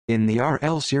In the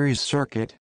RL series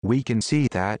circuit, we can see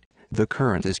that the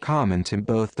current is common to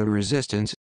both the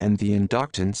resistance and the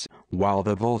inductance, while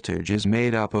the voltage is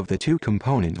made up of the two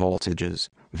component voltages,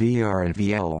 VR and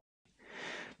VL.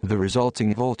 The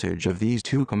resulting voltage of these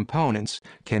two components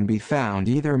can be found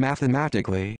either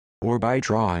mathematically or by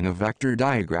drawing a vector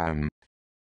diagram.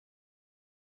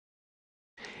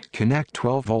 Connect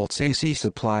 12 volts AC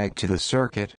supply to the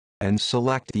circuit, and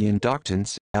select the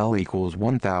inductance, L equals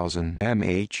 1000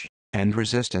 mH, and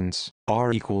resistance,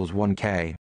 R equals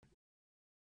 1K.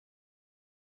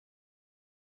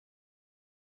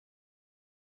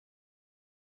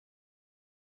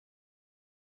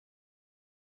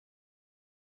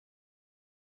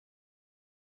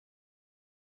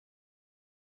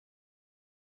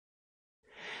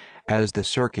 As the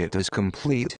circuit is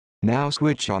complete, now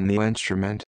switch on the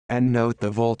instrument, and note the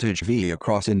voltage V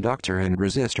across inductor and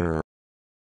resistor.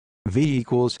 V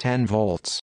equals 10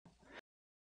 volts.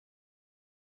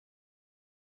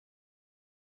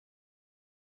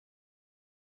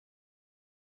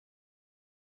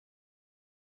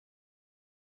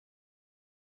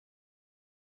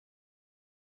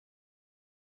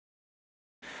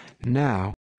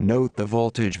 Now, note the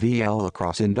voltage VL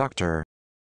across inductor.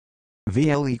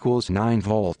 VL equals 9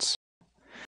 volts.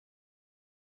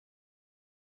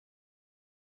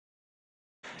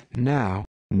 Now,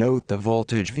 note the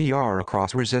voltage VR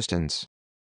across resistance.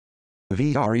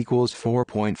 VR equals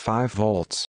 4.5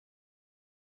 volts.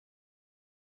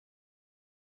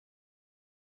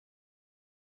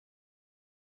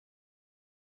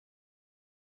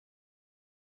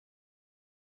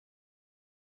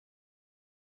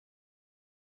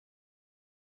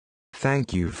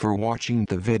 Thank you for watching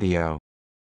the video.